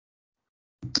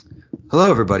Hello,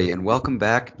 everybody, and welcome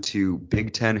back to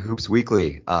Big Ten Hoops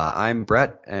Weekly. I'm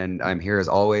Brett, and I'm here as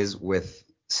always with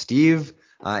Steve,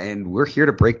 and we're here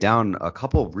to break down a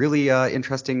couple really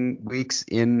interesting weeks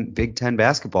in Big Ten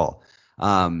basketball.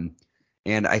 Um,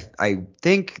 and I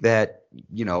think that,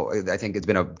 I think it's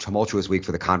been a tumultuous week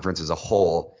for the conference as a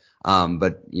whole.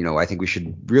 But I think we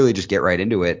should really just get right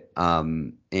into it,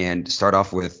 and start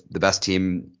off with the best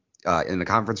team in the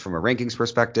conference from a rankings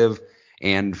perspective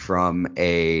and from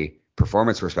a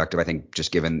performance perspective. I think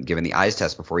just given the eyes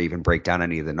test before we even break down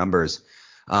any of the numbers.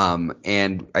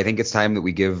 And I think it's time that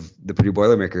we give the Purdue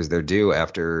Boilermakers their due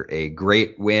after a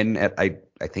great win at I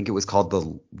think it was called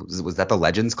was that the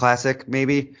Legends Classic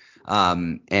maybe,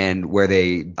 and where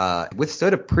they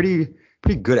withstood a pretty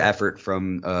good effort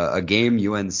from a game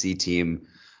UNC team.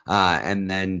 And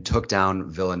then took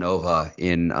down Villanova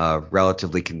in a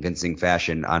relatively convincing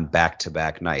fashion on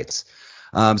back-to-back nights.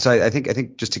 So I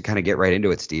think just to kind of get right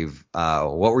into it, Steve,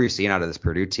 what were you seeing out of this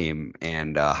Purdue team,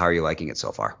 and how are you liking it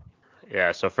so far?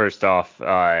 Yeah, so first off,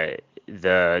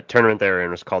 the tournament they were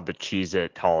in was called the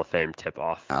Cheez-It Hall of Fame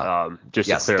Tip-Off, Uh, just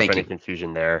to yes, clear up thank any you,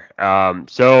 confusion there.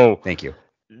 So thank you.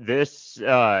 this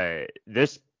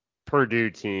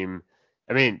Purdue team,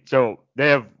 I mean, so they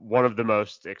have one of the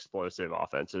most explosive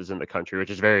offenses in the country, which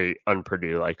is very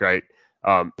un-Purdue like, right?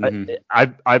 Um, I,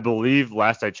 Hmm. I believe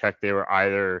last I checked, they were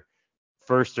either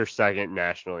first or second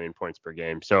nationally in points per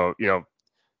game. So,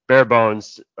 bare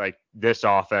bones, like this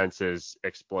offense is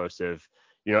explosive,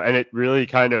 and it really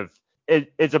kind of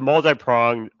it's a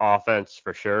multi-pronged offense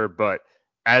for sure, but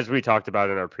as we talked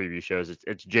about in our preview shows,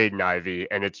 it's Jaden Ivey,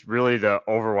 and it's really the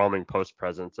overwhelming post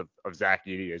presence of Zach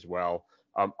Edey as well.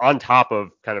 On top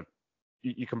of kind of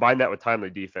you combine that with timely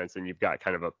defense, and you've got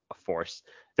kind of a force.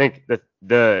 I think that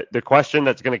the question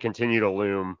that's going to continue to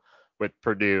loom with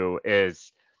Purdue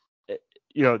is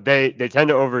they tend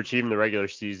to overachieve in the regular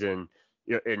season,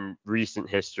 in recent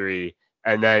history,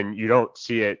 and then you don't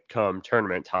see it come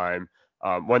tournament time,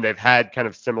 when they've had kind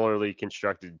of similarly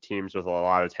constructed teams with a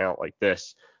lot of talent like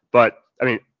this. But I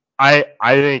mean, I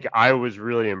think I was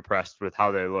really impressed with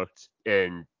how they looked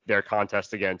in their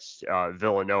contest against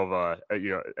Villanova,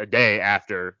 a day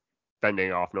after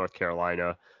fending off North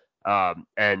Carolina.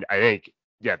 And I think,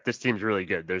 yeah, this team's really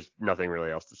good. There's nothing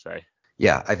really else to say.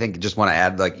 Yeah, I think just want to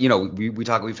add, like, we've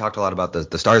talked a lot about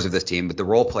the stars of this team, but the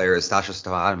role players, Sasha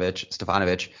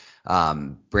Stefanovic,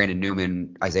 Brandon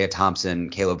Newman, Isaiah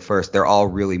Thompson, Caleb First, they're all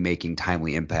really making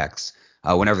timely impacts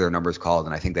whenever their number is called,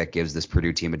 and I think that gives this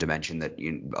Purdue team a dimension that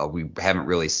we haven't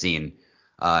really seen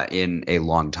in a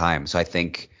long time. So I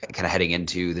think kind of heading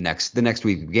into the next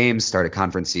week of games, start a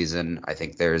conference season, I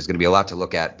think there's going to be a lot to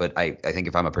look at. But I think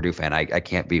if I'm a Purdue fan, I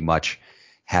can't be much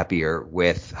happier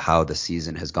with how the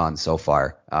season has gone so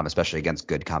far, especially against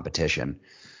good competition.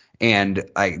 And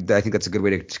I think that's a good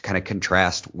way to kind of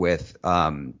contrast with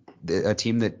a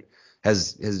team that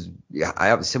has I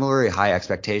have similarly high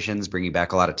expectations, bringing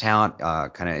back a lot of talent,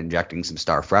 kind of injecting some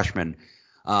star freshmen.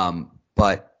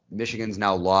 But Michigan's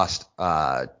now lost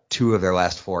two of their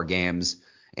last four games,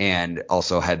 and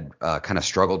also had kind of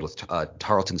struggled with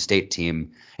Tarleton State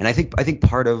team. And I think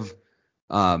part of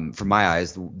from my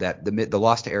eyes, that the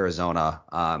loss to Arizona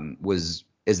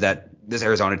is that this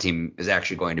Arizona team is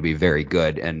actually going to be very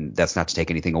good, and that's not to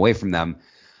take anything away from them.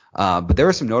 But there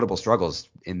were some notable struggles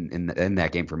in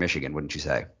that game for Michigan, wouldn't you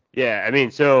say? Yeah, I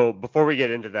mean, so before we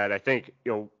get into that, I think,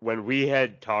 when we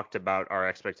had talked about our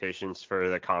expectations for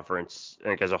the conference, I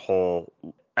think as a whole,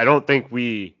 I don't think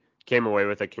we came away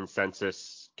with a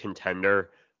consensus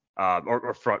contender,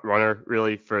 or front runner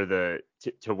really for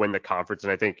to win the conference.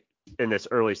 And I think in this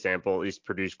early sample, at least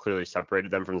Purdue's clearly separated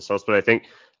them from the South. But I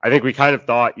think we kind of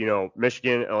thought,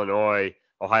 Michigan, Illinois,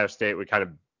 Ohio State would kind of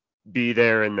be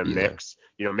there in the Be there. mix.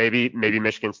 Maybe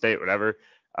Michigan State, whatever.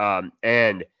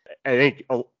 And I think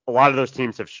a lot of those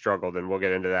teams have struggled, and we'll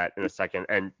get into that in a second.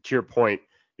 And to your point,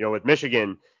 with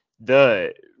Michigan,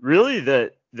 the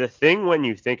thing when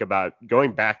you think about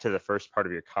going back to the first part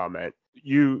of your comment,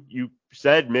 you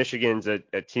said Michigan's a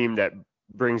team that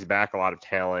brings back a lot of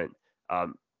talent,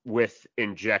 with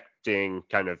injecting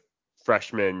kind of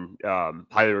freshmen,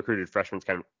 highly recruited freshmen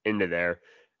kind of into there.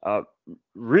 Uh,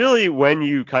 Really, when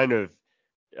you kind of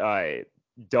uh,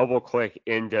 double click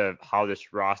into how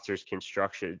this roster is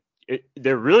constructed,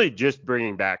 they're really just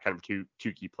bringing back kind of two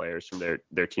key players from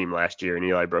their team last year, and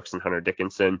Eli Brooks and Hunter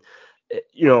Dickinson.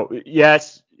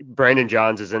 Yes, Brandon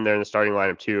Johns is in there in the starting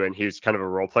lineup too, and he's kind of a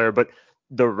role player, but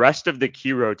the rest of the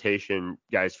key rotation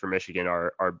guys for Michigan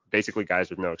are basically guys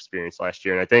with no experience last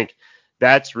year. And I think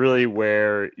that's really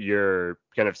where you're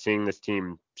kind of seeing this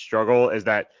team struggle, is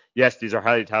that yes, these are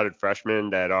highly touted freshmen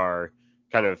that are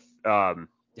kind of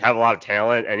have a lot of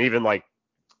talent and even like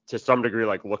to some degree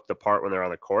like look the part when they're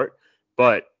on the court,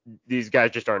 but these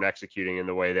guys just aren't executing in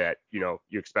the way that you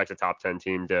expect a top 10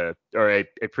 team to, or a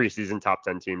preseason top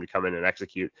 10 team to come in and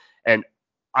execute. And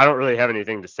I don't really have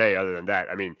anything to say other than that.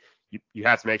 I mean, you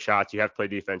have to make shots, you have to play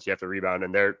defense, you have to rebound,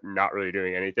 and they're not really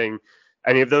doing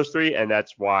any of those three, and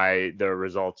that's why the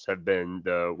results have been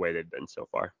the way they've been so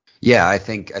far. Yeah, I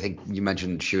think you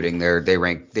mentioned shooting.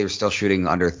 They're still shooting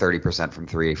under 30% from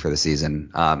three for the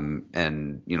season.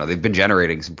 And they've been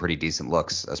generating some pretty decent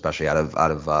looks, especially out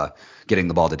of getting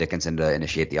the ball to Dickinson to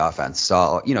initiate the offense.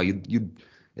 So you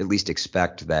at least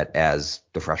expect that as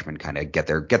the freshmen kind of get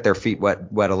their feet wet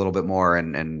a little bit more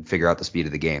and figure out the speed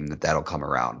of the game, that'll come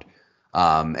around.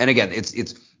 And again,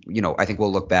 it's I think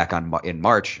we'll look back in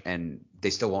March and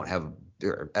they still won't have,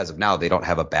 as of now, they don't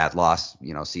have a bad loss.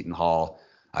 Seton Hall.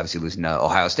 Obviously, losing to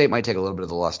Ohio State might take a little bit of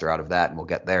the luster out of that, and we'll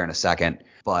get there in a second.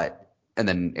 And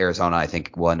then Arizona, I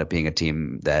think, will end up being a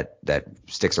team that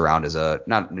sticks around as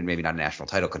maybe not a national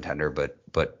title contender, but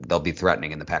they'll be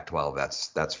threatening in the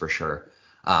Pac-12. That's for sure.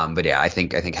 But yeah, I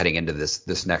think heading into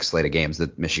this next slate of games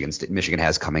that Michigan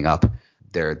has coming up,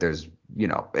 there's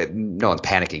no one's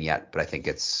panicking yet, but I think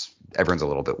everyone's a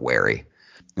little bit wary.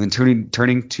 And then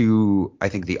turning to I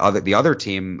think the other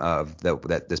team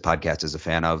that this podcast is a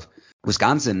fan of.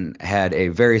 Wisconsin had a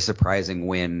very surprising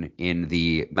win in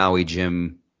the Maui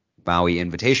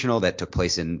Invitational that took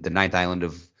place in the ninth island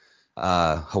of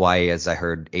Hawaii, as I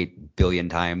heard 8 billion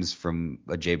times from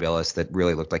a Jay Billis that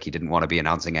really looked like he didn't want to be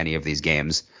announcing any of these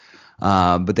games.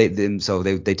 But they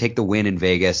take the win in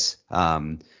Vegas,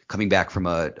 coming back from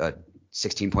a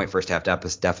 16-point first half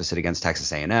deficit against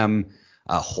Texas A&M,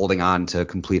 holding on to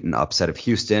complete an upset of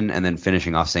Houston, and then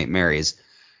finishing off St. Mary's.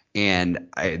 And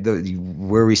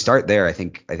where we start there, I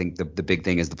think the big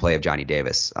thing is the play of Johnny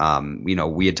Davis.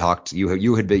 We had talked.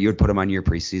 You had put him on your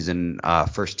preseason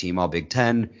first team All Big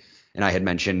Ten, and I had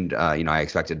mentioned I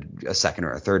expected a second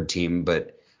or a third team,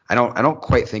 but I don't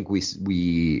quite think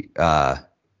we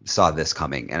saw this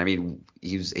coming. And I mean,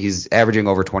 he's averaging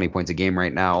over 20 points a game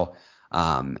right now,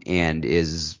 and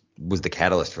was the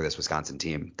catalyst for this Wisconsin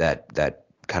team that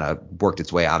kind of worked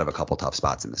its way out of a couple tough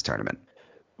spots in this tournament.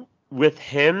 With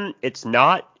him, it's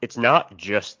not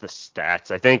just the stats.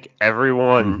 I think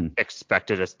everyone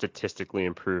expected a statistically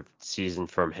improved season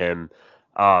from him,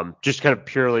 just kind of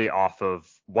purely off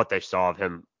of what they saw of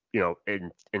him,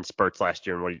 in spurts last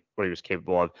year and what he was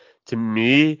capable of. To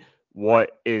me,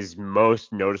 what is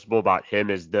most noticeable about him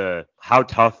is how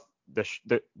tough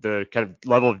the kind of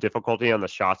level of difficulty on the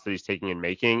shots that he's taking and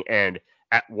making, and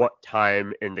at what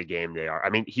time in the game they are. I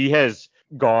mean, he has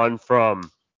gone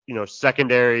from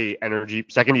secondary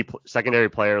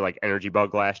player like energy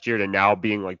bug last year to now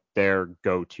being like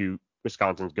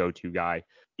Wisconsin's go-to guy.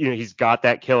 He's got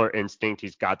that killer instinct.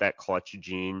 He's got that clutch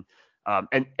gene.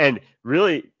 And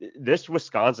really this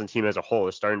Wisconsin team as a whole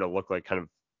is starting to look like kind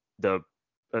of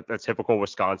a typical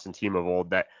Wisconsin team of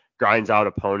old that grinds out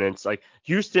opponents. Like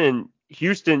Houston,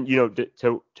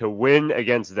 to win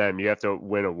against them, you have to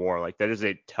win a war. Like that is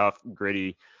a tough,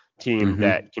 gritty team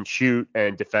that can shoot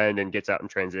and defend and gets out in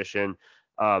transition.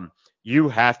 You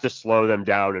have to slow them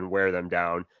down and wear them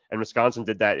down. And Wisconsin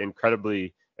did that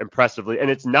incredibly impressively.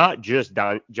 And it's not just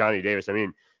Johnny Davis. I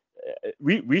mean,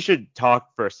 we should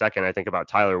talk for a second, I think, about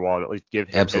Tyler Wall and at least give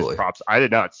him his props. I did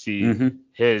not see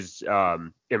his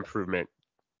improvement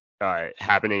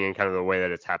happening in kind of the way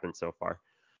that it's happened so far.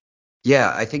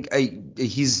 Yeah, I think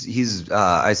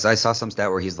I saw some stat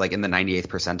where he's like in the 98th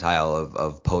percentile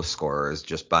of post scorers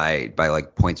just by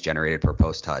like points generated per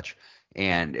post touch.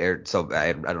 And so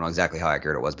I don't know exactly how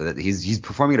accurate it was, but he's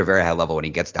performing at a very high level when he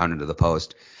gets down into the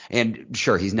post. And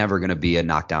sure, he's never going to be a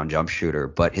knockdown jump shooter,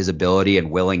 but his ability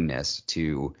and willingness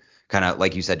to kind of,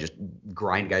 like you said, just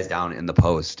grind guys down in the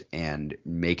post and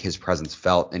make his presence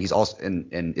felt. And he's also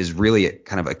and is really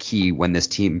kind of a key when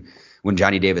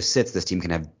Johnny Davis sits, this team can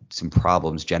have some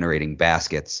problems generating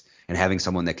baskets, and having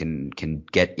someone that can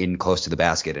get in close to the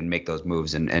basket and make those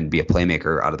moves and be a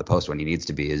playmaker out of the post when he needs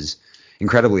to be is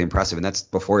incredibly impressive. And that's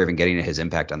before even getting to his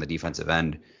impact on the defensive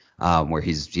end, where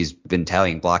he's been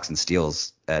tallying blocks and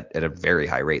steals at a very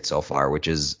high rate so far, which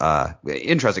is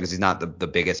interesting because he's not the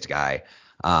biggest guy.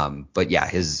 But yeah,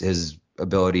 his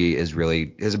ability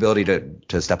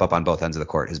to step up on both ends of the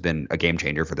court has been a game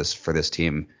changer for this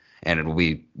team. And it will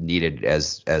be needed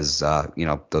as those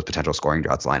potential scoring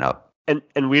droughts line up.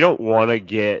 And we don't want to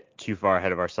get too far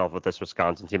ahead of ourselves with this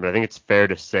Wisconsin team, but I think it's fair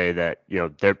to say that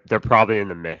they're probably in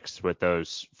the mix with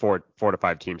those four to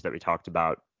five teams that we talked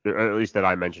about, or at least that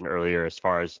I mentioned earlier, as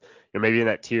far as maybe in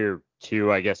that tier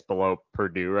 2, I guess, below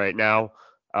Purdue right now.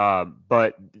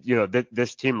 But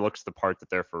this team looks the part that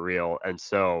they're for real, and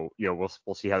so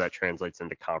we'll see how that translates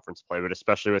into conference play. But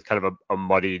especially with kind of a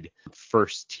muddied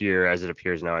first tier as it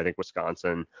appears now, I think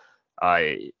Wisconsin's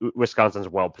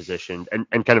well positioned,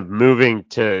 and kind of moving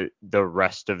to the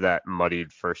rest of that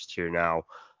muddied first tier now.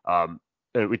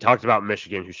 And we talked about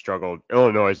Michigan, who struggled.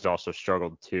 Illinois has also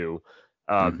struggled too.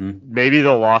 Maybe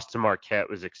the loss to Marquette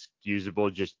was excusable,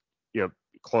 just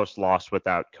close loss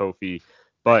without Kofi,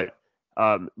 but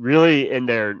really in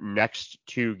their next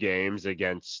two games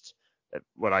against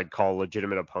what I'd call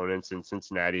legitimate opponents in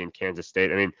Cincinnati and Kansas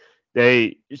State. I mean,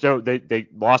 they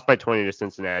lost by 20 to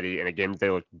Cincinnati in a game that they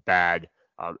looked bad.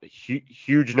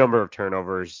 Huge number of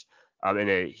turnovers, in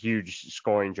a huge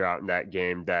scoring drought in that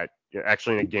game. That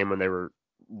actually in a game when they were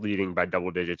leading by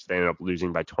double digits, they ended up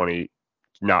losing by 20.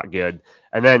 Not good.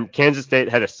 And then Kansas State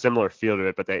had a similar feel to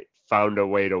it, but they found a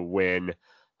way to win.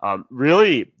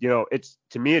 Really, it's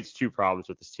two problems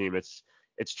with this team. It's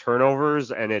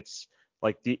turnovers, and it's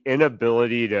like the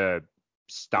inability to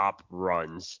stop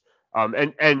runs.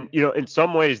 And in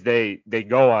some ways they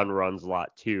go on runs a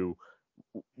lot too,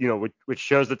 which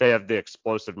shows that they have the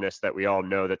explosiveness that we all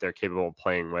know that they're capable of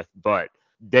playing with. But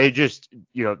they just,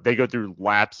 they go through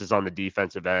lapses on the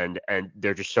defensive end, and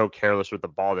they're just so careless with the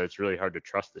ball that it's really hard to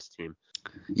trust this team.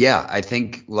 Yeah, I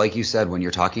think, like you said, when you're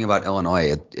talking about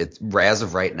Illinois, it's as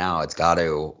of right now, it's got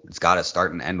to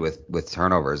start and end with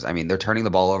turnovers. I mean, they're turning the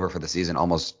ball over for the season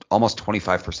almost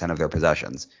 25% of their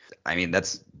possessions. I mean,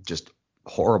 that's just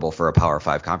horrible for a Power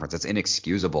 5 conference. It's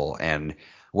inexcusable. And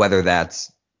whether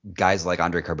that's guys like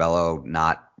Andre Carbello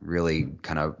not really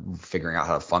kind of figuring out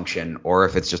how to function, or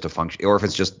if it's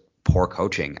just poor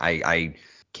coaching, I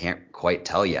can't quite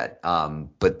tell yet.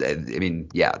 But I mean,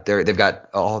 yeah, they've got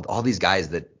all these guys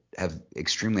that have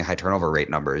extremely high turnover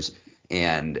rate numbers,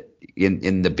 and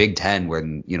in the Big Ten,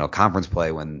 when conference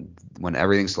play, when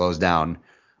everything slows down,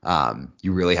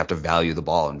 you really have to value the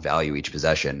ball and value each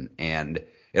possession, and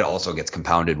it also gets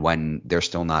compounded when they're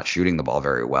still not shooting the ball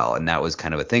very well, and that was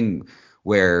kind of a thing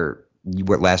where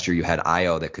last year you had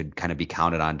Io that could kind of be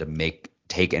counted on to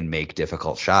take and make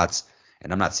difficult shots,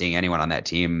 and I'm not seeing anyone on that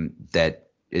team that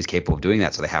is capable of doing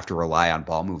that, so they have to rely on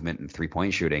ball movement and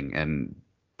three-point shooting, and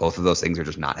both of those things are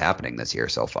just not happening this year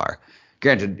so far.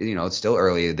 Granted, it's still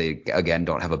early. They, again,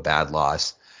 don't have a bad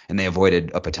loss, and they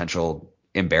avoided a potential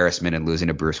embarrassment in losing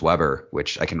to Bruce Weber,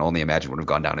 which I can only imagine would have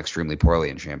gone down extremely poorly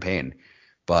in Champaign.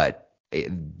 But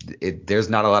there's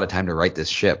not a lot of time to right this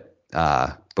ship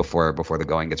before the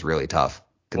going gets really tough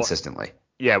consistently.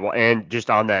 Well, and just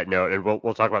on that note, and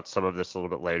we'll talk about some of this a little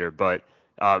bit later, but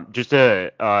just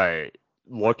to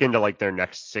look into like their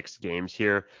next 6 games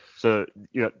here. So,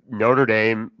 Notre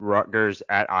Dame, Rutgers,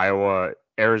 at Iowa,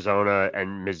 Arizona,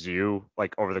 and Mizzou,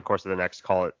 like over the course of the next,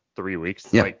 call it 3 weeks.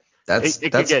 Yeah, like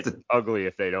it could get ugly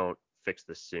if they don't fix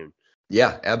this soon.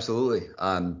 Yeah, absolutely.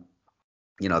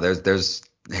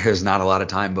 There's not a lot of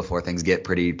time before things get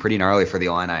pretty gnarly for the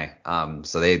Illini.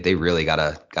 So they really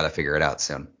gotta figure it out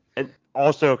soon. And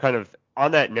also, kind of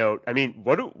on that note, I mean,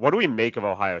 what do we make of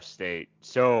Ohio State?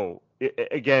 So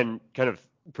again, kind of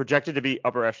projected to be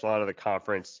upper echelon of the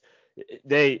conference.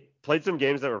 They played some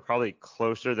games that were probably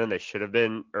closer than they should have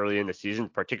been early in the season,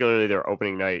 particularly their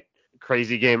opening night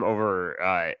crazy game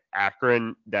over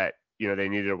Akron that they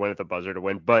needed a win at the buzzer to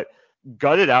win, but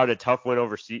gutted out a tough win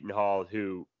over Seton Hall,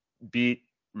 who beat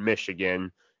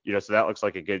Michigan. So that looks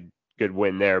like a good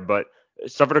win there, but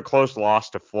suffered a close loss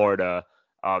to Florida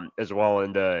as well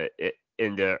in the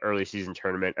early season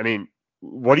tournament. I mean,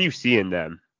 what do you see in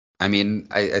them? I mean,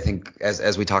 I think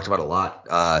as we talked about a lot,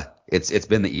 it's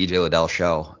been the EJ Liddell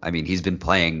show. I mean, he's been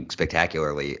playing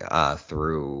spectacularly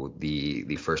through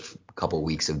the first couple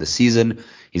weeks of the season.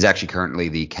 He's actually currently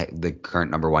the current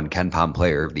number 1 KenPom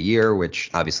player of the year, which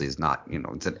obviously is not,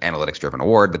 it's an analytics driven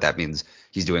award, but that means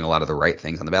he's doing a lot of the right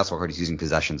things on the basketball court. He's using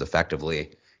possessions effectively.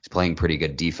 He's playing pretty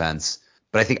good defense.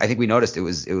 But I think we noticed it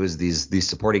was these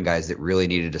supporting guys that really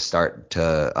needed to start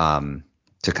to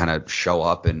kind of show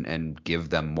up and give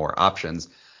them more options.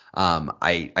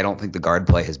 I don't think the guard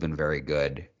play has been very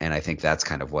good, and I think that's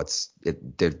kind of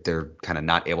they're kind of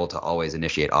not able to always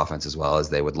initiate offense as well as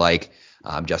they would like.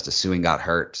 Justice Suing got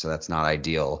hurt, so that's not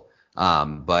ideal.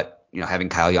 But having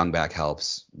Kyle Young back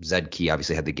helps. Zed Key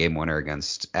obviously had the game winner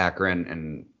against Akron,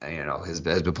 and has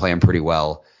been playing pretty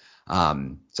well.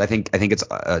 So I think it's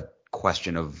a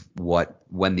question of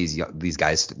when these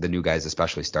guys, the new guys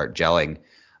especially, start gelling.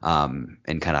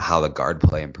 And kind of how the guard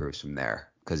play improves from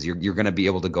there, because you're going to be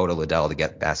able to go to Liddell to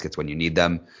get baskets when you need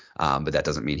them, but that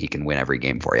doesn't mean he can win every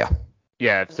game for you.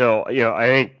 Yeah, so I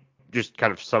think just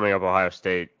kind of summing up Ohio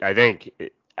State, I think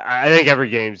every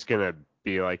game's going to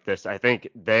be like this. I think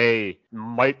they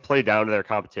might play down to their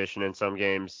competition in some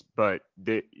games, but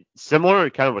similar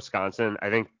to kind of Wisconsin, I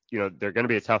think, they're going to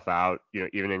be a tough out,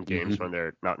 even in games when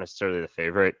they're not necessarily the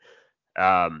favorite.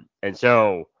 And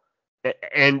so,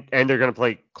 and they're going to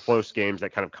play close games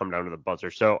that kind of come down to the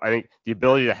buzzer. So I think the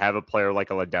ability to have a player like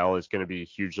a Liddell is going to be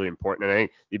hugely important. And I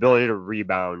think the ability to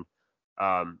rebound,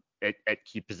 at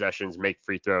key possessions, make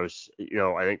free throws,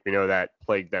 I think we know that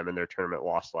plagued them in their tournament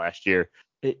loss last year.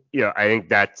 I think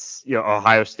that's,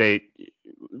 Ohio State,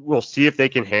 we'll see if they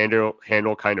can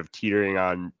handle kind of teetering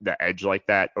on the edge like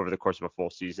that over the course of a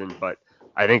full season. But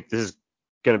I think this is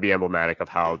going to be emblematic of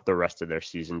how the rest of their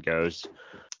season goes.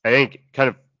 I think kind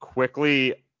of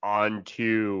quickly on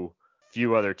to a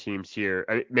few other teams here.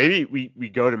 Maybe we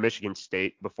go to Michigan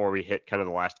State before we hit kind of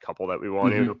the last couple that we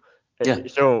want to. Yeah.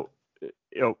 So,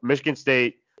 Michigan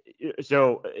State,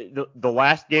 so the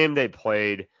last game they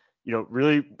played,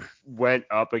 really went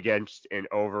up against an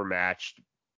overmatched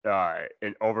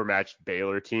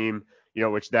Baylor team,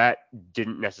 which that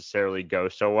didn't necessarily go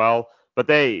so well. But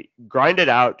they grinded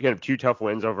out kind of two tough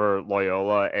wins over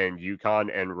Loyola and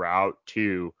UConn en route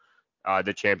to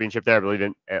the championship there, I believe,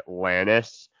 in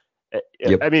Atlantis.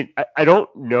 Yep. I mean, I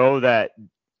don't know that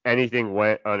anything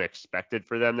went unexpected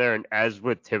for them there. And as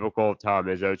with typical Tom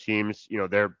Izzo teams,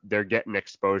 they're getting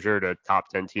exposure to top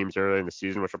 10 teams early in the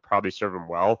season, which will probably serve them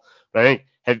well. But I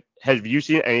think, have you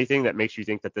seen anything that makes you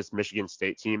think that this Michigan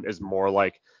State team is more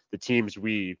like the teams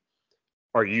we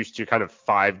are used to kind of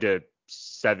 5 to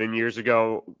 7 years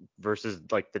ago versus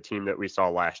like the team that we saw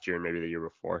last year and maybe the year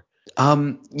before?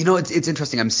 It's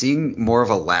interesting. I'm seeing more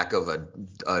of a lack of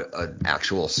an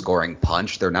actual scoring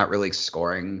punch. They're not really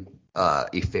scoring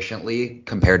efficiently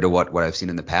compared to what I've seen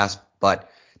in the past, but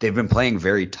they've been playing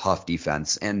very tough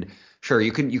defense. And sure,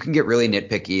 you can get really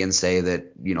nitpicky and say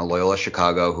that, Loyola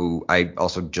Chicago, who I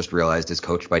also just realized is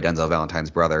coached by Denzel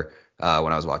Valentine's brother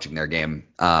when I was watching their game.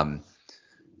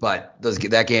 But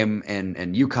that game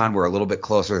and UConn were a little bit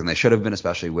closer than they should have been,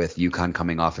 especially with UConn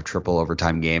coming off a triple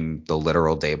overtime game the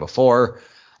literal day before.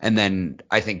 And then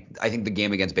I think the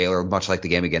game against Baylor, much like the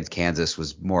game against Kansas,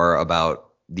 was more about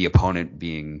the opponent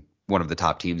being one of the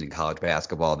top teams in college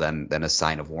basketball than a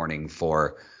sign of warning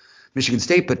for Michigan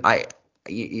State. But I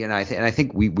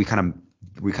think we kind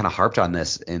of harped on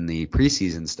this in the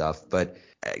preseason stuff, but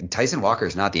Tyson Walker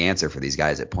is not the answer for these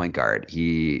guys at point guard.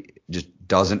 He just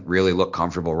doesn't really look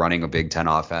comfortable running a Big Ten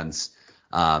offense,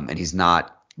 and he's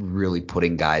not really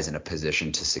putting guys in a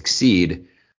position to succeed.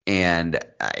 And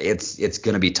it's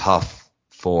going to be tough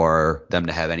for them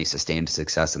to have any sustained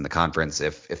success in the conference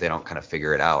if they don't kind of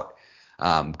figure it out.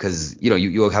 Because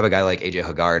you'll have a guy like AJ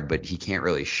Haggard, but he can't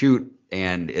really shoot,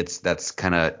 and that's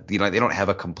kind of they don't have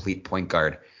a complete point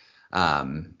guard,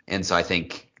 and so I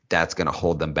think that's going to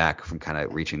hold them back from kind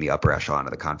of reaching the upper echelon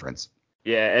of the conference.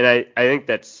 Yeah, and I think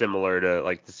that's similar to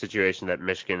like the situation that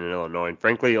Michigan and Illinois, and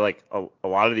frankly, like a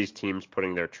lot of these teams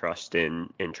putting their trust in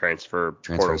transfer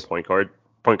portal point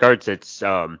guards. It's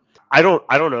I don't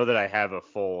know that I have a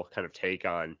full kind of take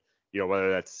on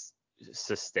whether that's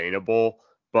sustainable,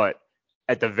 but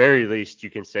at the very least you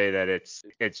can say that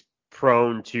it's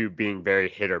prone to being very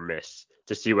hit or miss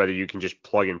to see whether you can just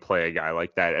plug and play a guy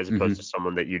like that as opposed to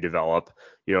someone that you develop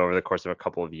over the course of a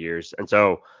couple of years. And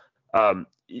so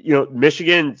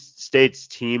Michigan State's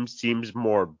team seems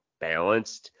more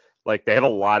balanced. Like they have a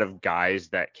lot of guys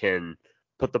that can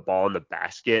put the ball in the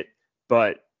basket,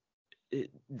 but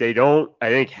they don't, I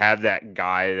think, have that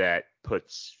guy that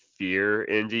puts fear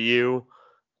into you.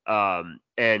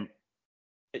 And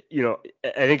I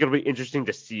think it'll be interesting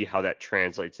to see how that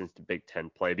translates into Big Ten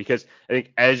play, because I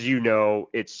think, as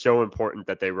it's so important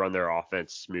that they run their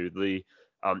offense smoothly.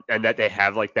 And that they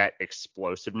have like that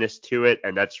explosiveness to it,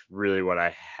 and that's really what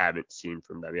I haven't seen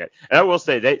from them yet. And I will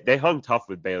say they hung tough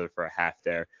with Baylor for a half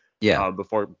there,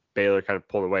 before Baylor kind of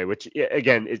pulled away, which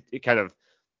again it kind of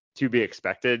to be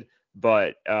expected.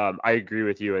 But I agree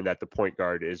with you in that the point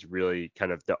guard is really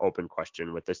kind of the open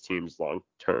question with this team's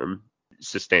long-term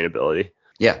sustainability.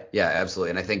 Yeah, absolutely.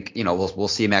 And I think, we'll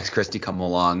see Max Christie come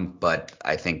along, but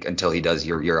I think until he does,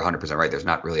 you're 100% right. There's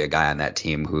not really a guy on that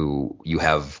team who you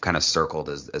have kind of circled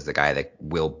as the guy that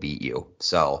will beat you.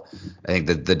 So I think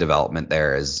the development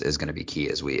there is going to be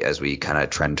key as we kind of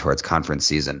trend towards conference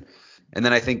season. And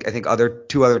then I think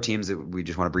two other teams that we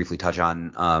just want to briefly touch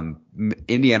on,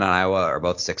 Indiana and Iowa are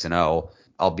both 6-0,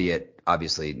 albeit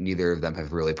obviously neither of them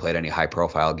have really played any high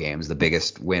profile games. The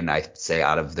biggest win, I'd say,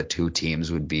 out of the two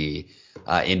teams would be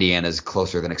Indiana's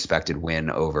closer than expected win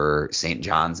over St.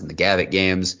 John's in the Gavitt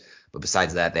games. But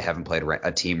besides that, they haven't played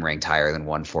a team ranked higher than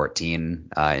 114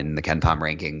 in the KenPom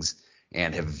rankings,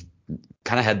 and have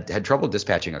kind of had trouble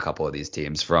dispatching a couple of these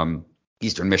teams, from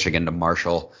Eastern Michigan to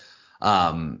Marshall.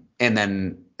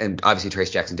 And obviously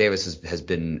Trace Jackson Davis has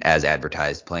been as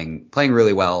advertised, playing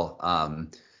really well.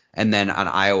 And then on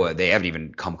Iowa, they haven't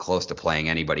even come close to playing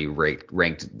anybody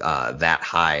ranked that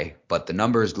high. But the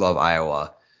numbers love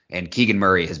Iowa, and Keegan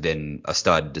Murray has been a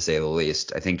stud to say the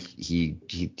least. I think he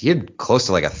had close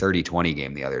to like a 30-20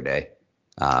 game the other day.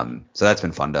 So that's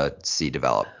been fun to see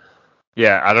develop.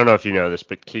 Yeah, I don't know if you know this,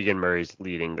 but Keegan Murray's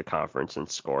leading the conference in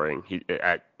scoring. He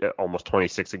at almost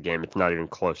 26 a game. It's not even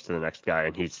close to the next guy,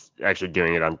 and he's actually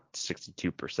doing it on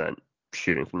 62%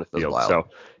 shooting from the That's field. wild. So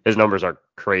his numbers are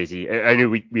crazy. I knew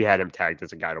we had him tagged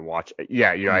as a guy to watch.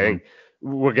 Yeah, I think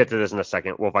we'll get to this in a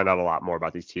second. We'll find out a lot more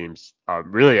about these teams.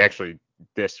 Really, actually,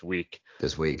 this week.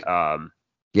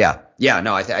 Yeah.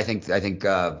 No, I think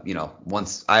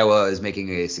once Iowa is making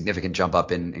a significant jump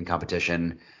up in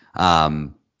competition,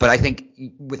 but I think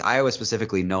with Iowa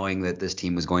specifically, knowing that this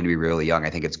team was going to be really young, I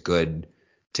think it's good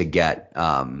to get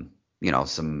some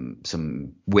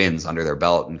wins under their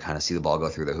belt and kind of see the ball go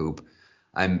through the hoop.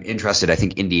 I'm interested. I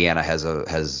think Indiana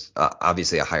has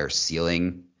obviously a higher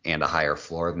ceiling and a higher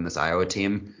floor than this Iowa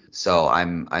team. So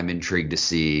I'm intrigued to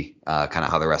see kind of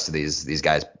how the rest of these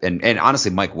guys and honestly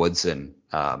Mike Woodson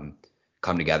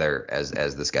come together as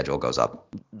the schedule goes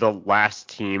up. The last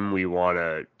team we want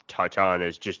to touch on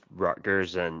is just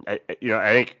Rutgers, and I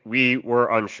think we were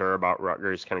unsure about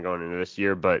Rutgers kind of going into this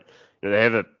year, but they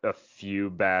have a few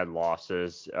bad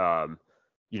losses, to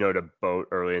Boat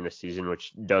early in the season,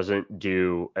 which doesn't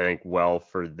do, I think, well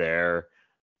for their.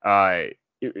 I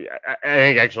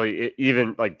think actually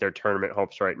even like their tournament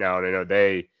hopes right now, and I know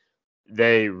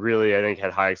they really, I think,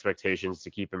 had high expectations to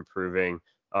keep improving.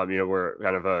 We're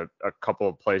kind of a couple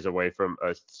of plays away from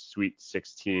a Sweet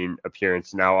 16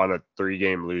 appearance, now on a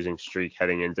 3-game losing streak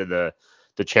heading into the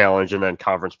challenge, and then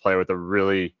conference play with a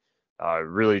really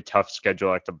tough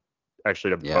schedule to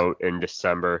Boat in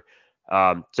December.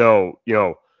 So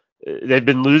they've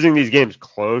been losing these games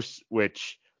close,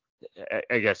 which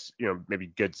I guess maybe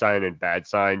good sign and bad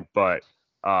sign, but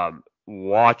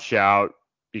watch out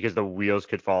because the wheels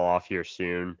could fall off here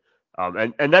soon.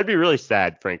 And that'd be really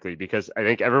sad, frankly, because I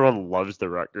think everyone loves the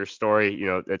Rutgers story.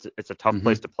 It's a tough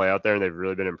place to play out there, and they've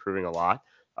really been improving a lot.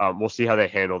 We'll see how they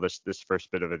handle this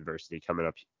first bit of adversity coming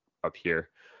up here.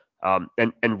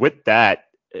 And with that,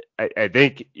 I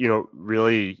think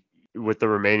really with the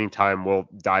remaining time, we'll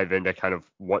dive into kind of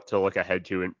what to look ahead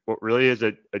to and what really is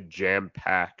a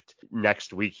jam-packed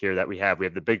next week here that we have. We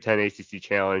have the Big Ten ACC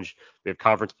Challenge. We have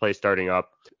conference play starting up.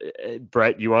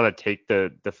 Brett, you want to take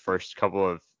the first couple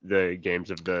of the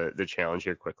games of the challenge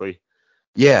here quickly?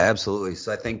 Yeah, absolutely.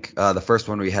 So I think the first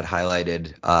one we had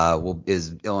highlighted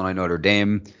is Illinois Notre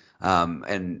Dame,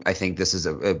 and I think this is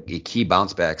a key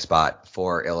bounce back spot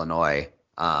for Illinois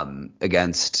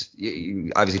against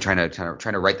obviously trying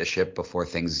to right the ship before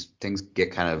things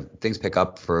pick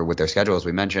up with their schedule, as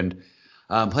we mentioned.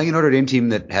 Playing a Notre Dame team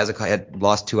that had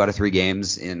lost 2 out of 3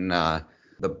 games in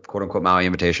the quote unquote Maui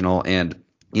Invitational, and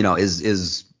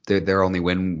is their only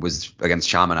win was against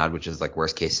Chaminade, which is like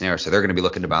worst case scenario. So they're going to be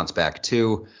looking to bounce back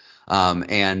too.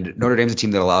 And Notre Dame's a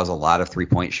team that allows a lot of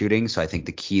 3-point shooting. So I think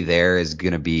the key there is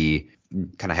going to be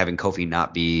kind of having Kofi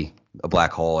not be a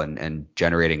black hole and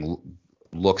generating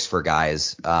looks for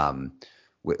guys out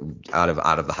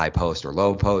of the high post or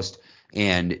low post.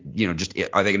 And just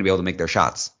are they going to be able to make their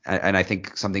shots? And I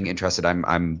think something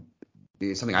I'm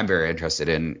very interested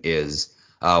in is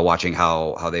watching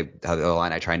how the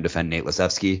Illini try and defend Nate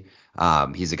Lasevsky.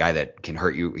 He's a guy that can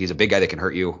hurt you. He's a big guy that can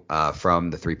hurt you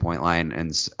from the 3-point line,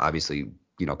 and obviously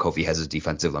Kofi has his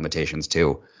defensive limitations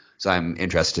too. So I'm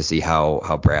interested to see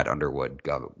how Brad Underwood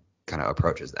kind of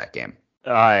approaches that game.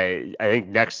 I think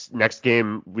next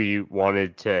game we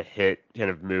wanted to hit kind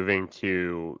of moving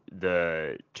to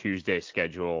the Tuesday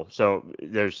schedule. So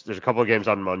there's a couple of games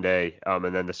on Monday,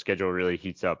 and then the schedule really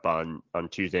heats up on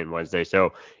Tuesday and Wednesday.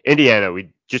 So Indiana, we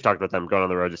just talked about them going on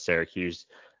the road to Syracuse.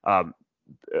 I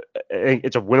think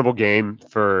it's a winnable game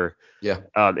for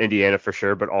Indiana for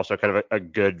sure, but also kind of a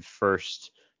good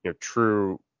first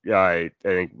true I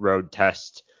think road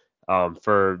test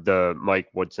for the Mike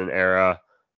Woodson era.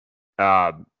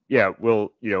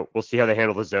 We'll see how they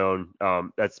handle the zone.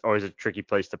 That's always a tricky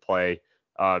place to play.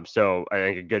 So I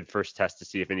think a good first test to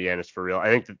see if Indiana's for real. I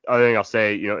think the other thing I'll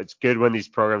say, it's good when these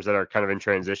programs that are kind of in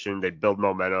transition, they build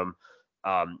momentum.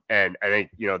 And I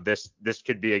think, this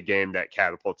could be a game that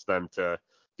catapults them to,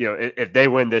 if they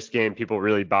win this game, people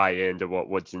really buy into what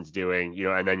Woodson's doing,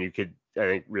 and then you could, I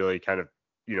think, really kind of,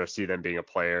 see them being a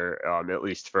player, at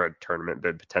least for a tournament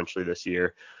bid potentially this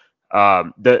year.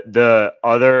 The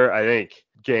other, I think,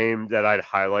 game that I'd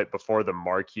highlight before the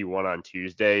marquee one on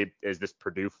Tuesday is this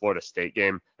Purdue-Florida State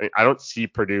game. I mean, I don't see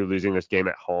Purdue losing this game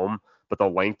at home, but the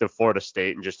length of Florida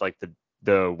State and just like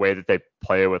the way that they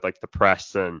play with like the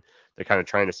press and they're kind of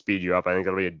trying to speed you up, I think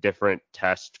that'll be a different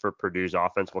test for Purdue's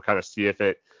offense. We'll kind of see if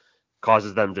it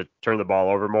causes them to turn the ball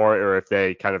over more or if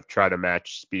they kind of try to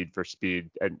match speed for speed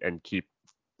and keep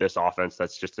this offense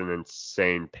that's just an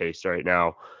insane pace right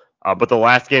now. But the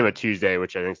last game of Tuesday,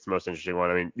 which I think is the most interesting one,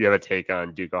 I mean, you have a take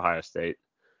on Duke, Ohio State.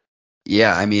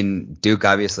 Yeah, I mean, Duke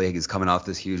obviously is coming off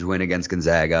this huge win against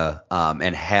Gonzaga,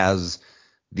 and has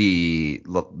the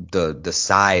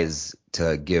size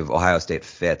to give Ohio State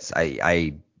fits.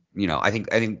 I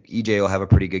think EJ will have a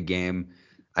pretty good game.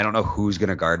 I don't know who's going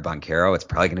to guard Banchero. It's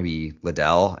probably going to be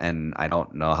Liddell, and I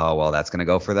don't know how well that's going to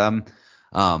go for them.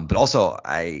 But also,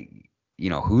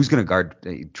 who's going to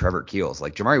guard Trevor Keels?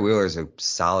 Like, Jamari Wheeler is a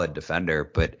solid defender,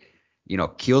 but,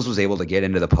 Keels was able to get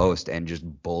into the post and just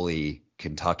bully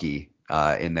Kentucky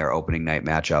in their opening night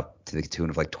matchup to the tune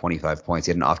of like 25 points.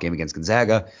 He had an off game against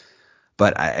Gonzaga.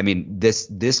 But I mean,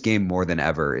 this game more than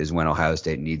ever is when Ohio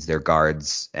State needs their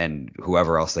guards and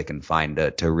whoever else they can find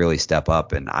to really step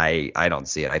up. And I don't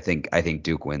see it. I think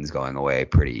Duke wins going away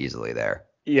pretty easily there.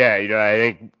 Yeah, I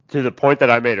think to the point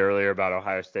that I made earlier about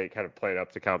Ohio State kind of playing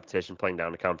up to competition, playing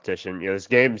down to competition. This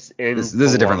game's in this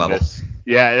is a different level.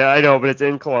 Yeah, I know, but it's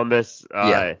in Columbus.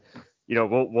 Yeah.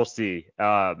 We'll see.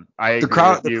 The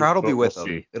crowd will be with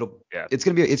them. It's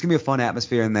gonna be a fun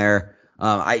atmosphere in there.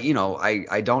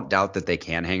 I don't doubt that they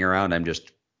can hang around. I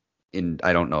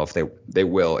don't know if they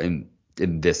will in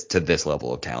this to this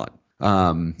level of talent.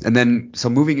 And then so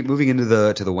moving into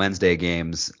the Wednesday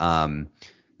games,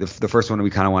 the first one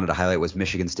we kind of wanted to highlight was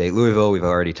Michigan State Louisville. We've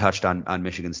already touched on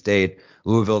Michigan State.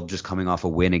 Louisville just coming off a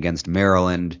win against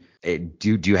Maryland.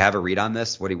 Do you have a read on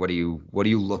this? What are you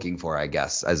looking for, I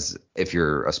guess, as if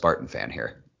you're a Spartan fan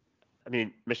here? I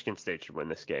mean, Michigan State should win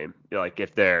this game. Like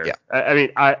if they're, yeah.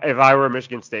 If I were a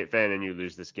Michigan State fan and you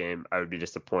lose this game, I would be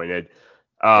disappointed.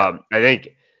 I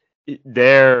think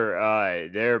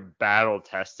they're battle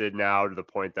tested now to the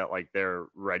point that like they're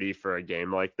ready for a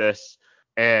game like this.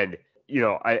 And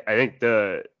I think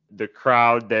the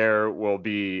crowd there will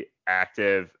be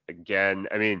active again.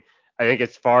 I mean, I think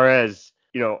as far as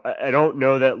I don't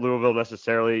know that Louisville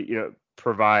necessarily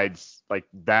provides like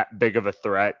that big of a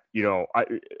threat,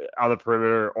 on the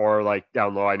perimeter or like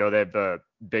down low. I know they have the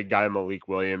big guy Malik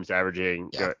Williams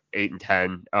averaging 8 and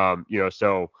 10.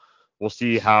 So we'll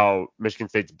see how Michigan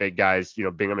State's big guys,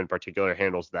 Bingham in particular,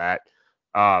 handles that.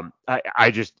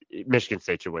 Michigan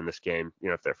State should win this game,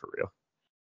 if they're for real.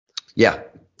 Yeah,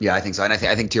 I think so. And I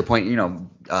think to your point,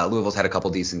 Louisville's had a couple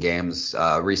decent games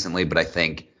recently, but I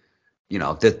think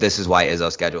this is why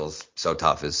Izzo's schedule is so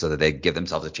tough, is so that they give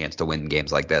themselves a chance to win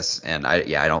games like this. And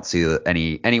I don't see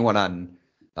anyone on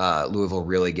Louisville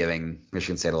really giving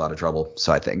Michigan State a lot of trouble.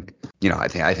 So I think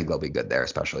they'll be good there,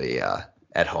 especially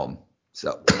at home.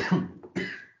 So.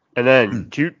 And then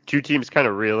two teams kind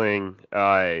of reeling,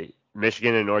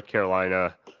 Michigan and North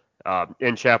Carolina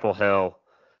in Chapel Hill.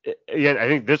 Again, I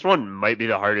think this one might be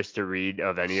the hardest to read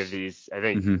of any of these, I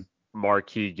think,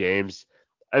 marquee games.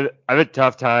 I have a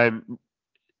tough time.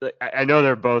 I know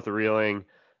they're both reeling.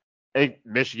 I think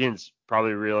Michigan's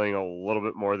probably reeling a little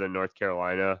bit more than North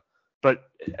Carolina. But,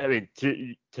 I mean,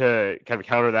 to kind of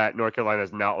counter that, North Carolina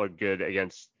has not looked good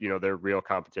against, their real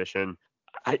competition.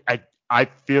 I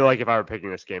feel like if I were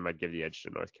picking this game, I'd give the edge to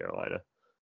North Carolina.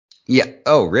 Yeah.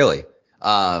 Oh, really?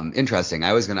 Interesting.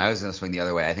 I was gonna swing the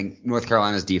other way. I think North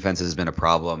Carolina's defense has been a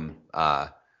problem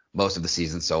most of the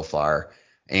season so far,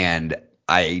 and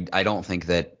I don't think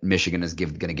that Michigan is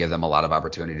going to give them a lot of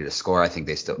opportunity to score. I think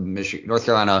North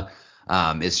Carolina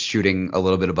is shooting a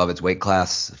little bit above its weight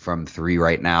class from three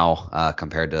right now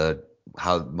compared to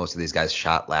how most of these guys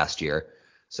shot last year.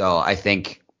 So I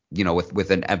think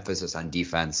with an emphasis on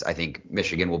defense, I think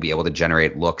Michigan will be able to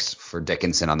generate looks for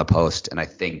Dickinson on the post, and I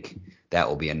think that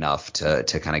will be enough to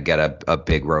kind of get a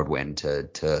big road win to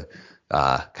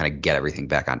kind of get everything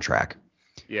back on track.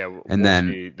 Yeah, we'll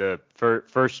see the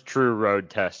first true road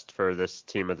test for this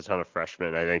team with a ton of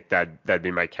freshmen. I think that'd be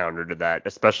my counter to that,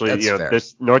 especially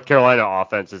this North Carolina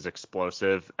offense is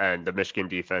explosive, and the Michigan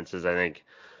defense is, I think,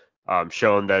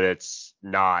 shown that it's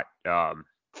not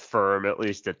firm, at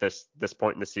least at this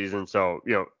point in the season. So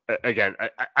again,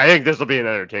 I think this will be an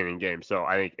entertaining game. So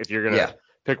I think if you're gonna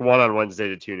pick one on Wednesday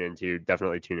to tune into,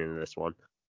 definitely tune into this one.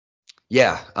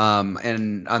 Yeah,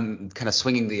 and I'm kind of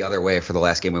swinging the other way for the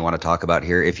last game we want to talk about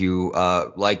here. If you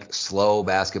like slow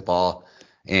basketball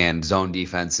and zone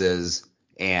defenses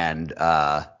and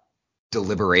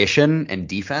deliberation and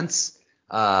defense,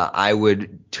 I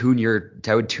would tune your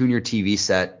TV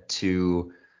set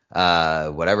to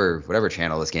whatever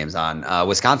channel this game's on.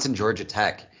 Wisconsin, Georgia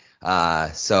Tech.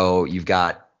 So you've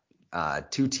got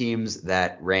two teams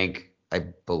that rank, I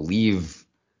believe,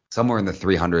 somewhere in the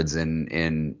 300s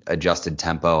in adjusted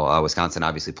tempo. Wisconsin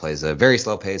obviously plays a very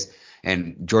slow pace,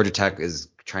 and Georgia Tech is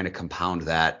trying to compound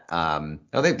that.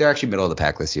 They're actually middle of the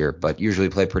pack this year, but usually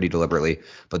play pretty deliberately.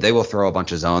 But they will throw a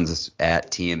bunch of zones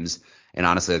at teams, and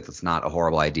honestly, it's not a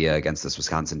horrible idea against this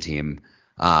Wisconsin team.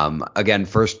 Again,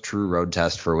 first true road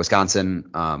test for Wisconsin,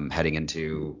 heading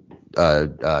into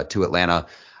to Atlanta.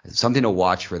 Something to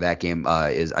watch for that game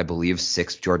is, I believe,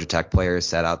 6 Georgia Tech players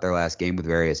sat out their last game with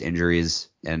various injuries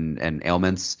and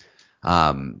ailments.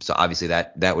 So obviously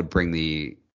that would bring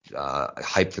the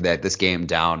hype for this game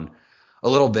down a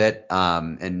little bit.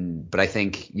 But I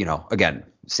think, again,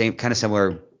 same kind of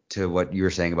similar to what you were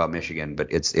saying about Michigan,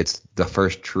 but it's the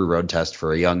first true road test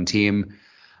for a young team.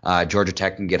 Georgia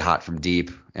Tech can get hot from deep,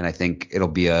 and I think it'll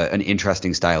be an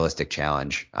interesting stylistic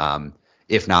challenge,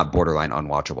 if not borderline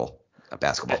unwatchable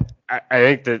basketball. I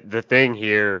think the thing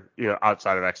here,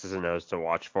 outside of X's and O's to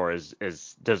watch for is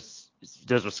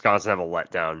does Wisconsin have a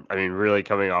letdown? I mean, really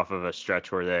coming off of a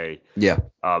stretch where they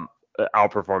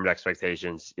outperformed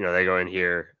expectations. They go in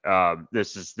here.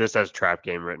 This has trap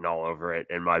game written all over it,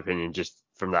 in my opinion, just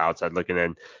from the outside looking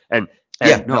in.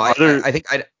 I think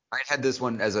I had this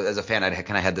one as a fan. I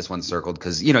kind of had this one circled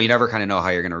because you never kind of know how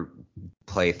you're gonna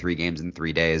play 3 games in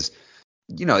 3 days.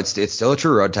 It's still a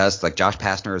true road test. Like, Josh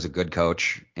Pastner is a good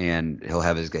coach, and he'll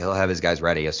have his guys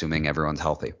ready, assuming everyone's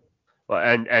healthy. Well,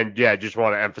 and yeah, just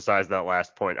want to emphasize that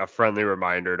last point. A friendly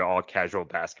reminder to all casual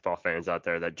basketball fans out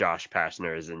there that Josh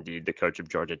Pastner is indeed the coach of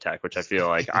Georgia Tech, which I feel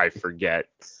like I forget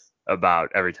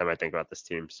about every time I think about this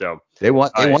team. So they won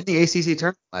the ACC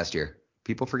tournament last year.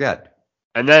 People forget.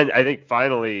 And then I think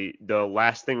finally the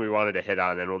last thing we wanted to hit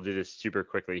on, and we'll do this super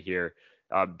quickly here.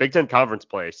 Big Ten Conference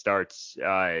play starts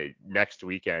next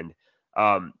weekend,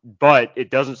 but it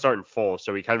doesn't start in full.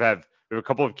 So we have a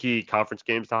couple of key conference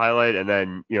games to highlight, and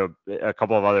then a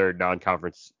couple of other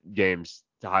non-conference games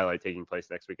to highlight taking place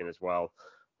next weekend as well.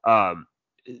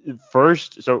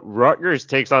 First, so Rutgers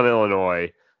takes on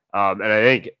Illinois, and I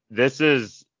think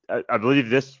I believe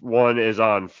this one is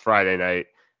on Friday night,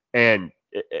 and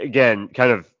again,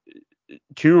 kind of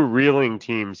 2 reeling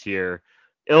teams here.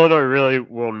 Illinois really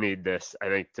will need this, I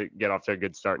think, to get off to a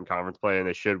good start in conference play, and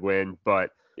they should win.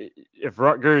 But if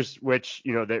Rutgers, which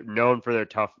they're known for their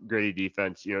tough, gritty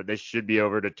defense, they should be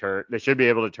able to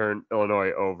turn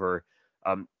Illinois over,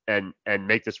 and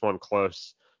make this one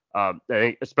close. I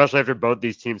think, especially after both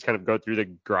these teams kind of go through the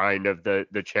grind of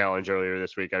the challenge earlier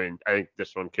this week. I mean, I think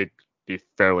this one could be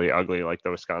fairly ugly, like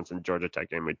the Wisconsin Georgia Tech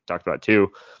game we talked about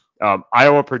too.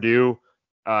 Iowa Purdue.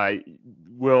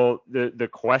 The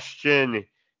question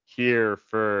here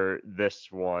for this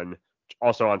one,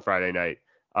 also on Friday night,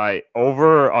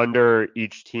 over or under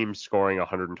each team scoring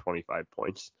 125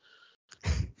 points?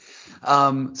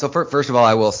 So first of all,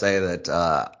 I will say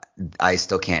that I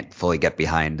still can't fully get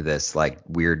behind this like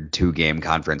weird 2-game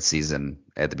conference season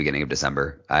at the beginning of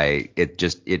December.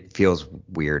 It feels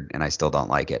weird, and I still don't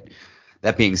like it.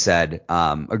 That being said,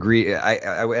 agree.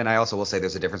 I also will say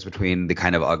there's a difference between the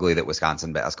kind of ugly that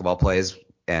Wisconsin basketball plays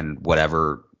and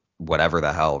whatever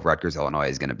the hell Rutgers Illinois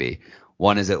is going to be.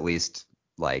 One is at least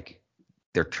like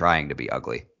they're trying to be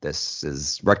ugly. This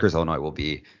is Rutgers Illinois will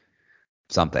be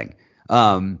something.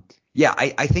 I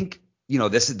think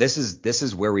this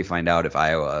is where we find out if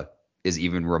Iowa is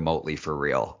even remotely for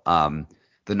real.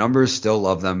 The numbers still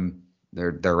love them.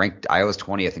 They're ranked. Iowa's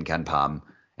 20th in KenPom,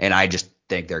 and I just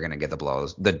think they're going to get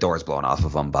the doors blown off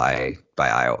of them by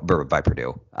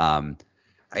Purdue.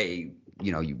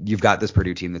 You've got this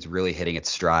Purdue team that's really hitting its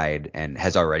stride and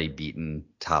has already beaten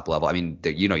top level. I mean,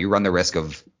 you run the risk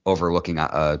of overlooking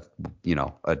an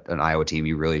Iowa team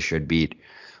you really should beat.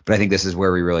 But I think this is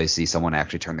where we really see someone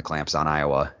actually turn the clamps on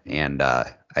Iowa, and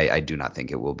I do not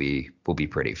think it will be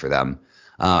pretty for them.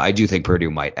 I do think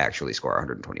Purdue might actually score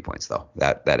 120 points, though.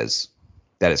 That is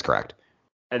correct.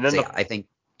 And then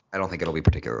I don't think it'll be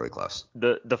particularly close.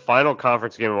 The final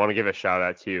conference game I want to give a shout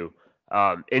out to,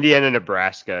 Indiana,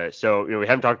 Nebraska. So we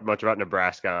haven't talked much about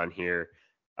Nebraska on here.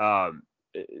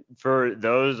 For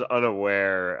those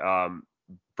unaware,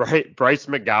 Bryce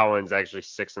McGowan's actually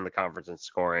 6th in the conference in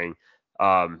scoring.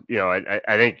 I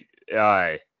think,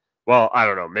 well, I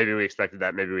don't know. Maybe we expected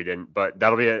that. Maybe we didn't. But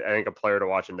that'll be, I think, a player to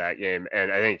watch in that game.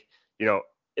 And I think,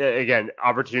 again,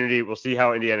 opportunity. We'll see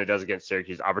how Indiana does against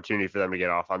Syracuse. Opportunity for them to get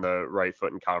off on the right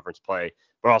foot in conference play,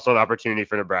 but also an opportunity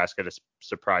for Nebraska to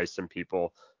surprise some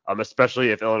people, especially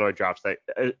if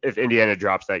Indiana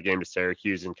drops that game to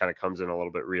Syracuse and kind of comes in a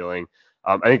little bit reeling.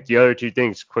 I think the other two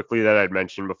things quickly that I'd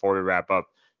mention before we wrap up,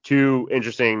 two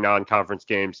interesting non-conference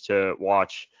games to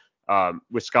watch.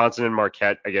 Wisconsin and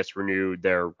Marquette, I guess, renewed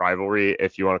their rivalry,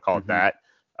 if you want to call it that.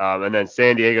 And then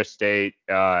San Diego State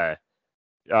goes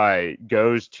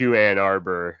to Ann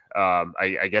Arbor.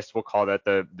 I guess we'll call that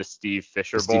the Steve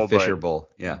Fisher Bowl. Steve Fisher Bowl,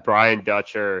 yeah. Brian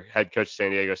Dutcher, head coach of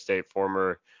San Diego State,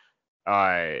 former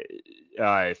player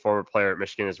at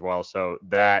Michigan as well. So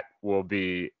that will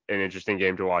be an interesting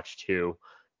game to watch too.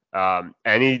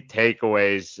 Any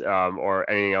takeaways or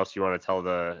anything else you want to tell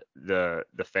the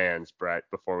fans, Brett,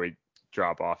 before we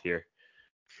drop off here?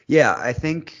 Yeah, I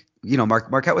think,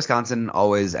 Marquette, Wisconsin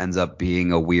always ends up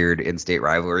being a weird in-state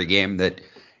rivalry game that,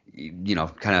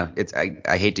 kind of,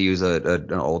 I hate to use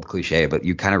an old cliche, but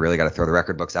you kind of really got to throw the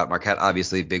record books out. Marquette,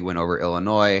 obviously, big win over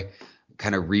Illinois,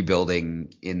 kind of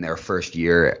rebuilding in their first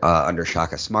year under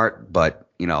Shaka Smart. But,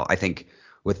 I think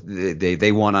with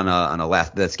they won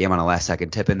on this game on a last second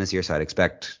tip in this year, so I'd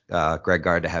expect Greg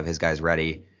Gard to have his guys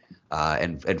ready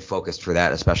and focused for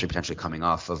that, especially potentially coming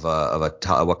off of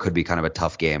what could be kind of a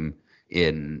tough game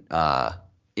in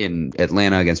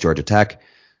Atlanta against Georgia Tech.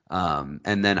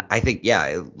 And then I think,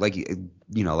 yeah, like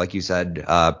you said,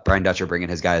 Brian Dutcher bringing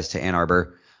his guys to Ann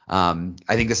Arbor. I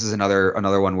think this is another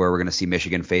one where we're going to see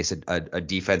Michigan face a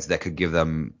defense that could give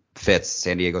them fits.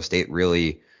 San Diego State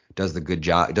really does a good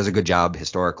job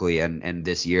historically and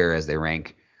this year as they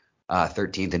rank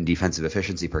 13th in defensive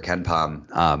efficiency per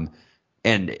KenPom.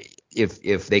 And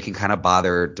if they can kind of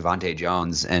bother Devontae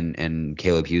Jones and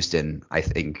Caleb Houston, I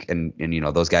think, and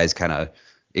those guys kind of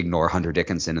ignore Hunter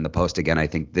Dickinson in the post again, I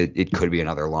think that it could be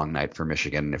another long night for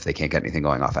Michigan if they can't get anything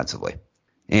going offensively.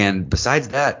 And besides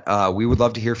that, we would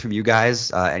love to hear from you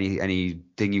guys.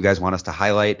 Anything you guys want us to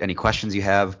highlight, any questions you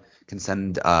have, can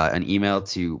send an email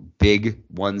to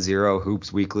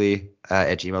big10hoopsweekly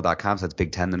at gmail.com. So that's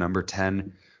big 10, the number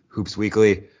 10 hoops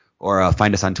weekly, or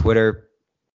find us on Twitter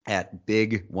at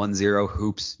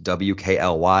big10hoops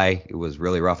WKLY. It was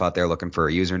really rough out there looking for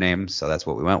a username, so that's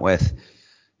what we went with.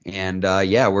 And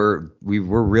we're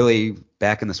really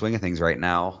back in the swing of things right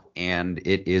now, and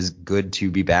it is good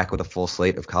to be back with a full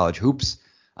slate of college hoops.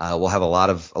 We'll have a lot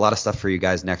of stuff for you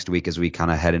guys next week as we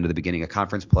kind of head into the beginning of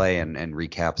conference play and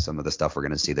recap some of the stuff we're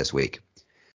going to see this week.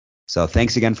 So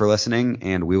thanks again for listening,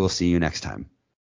 and we will see you next time.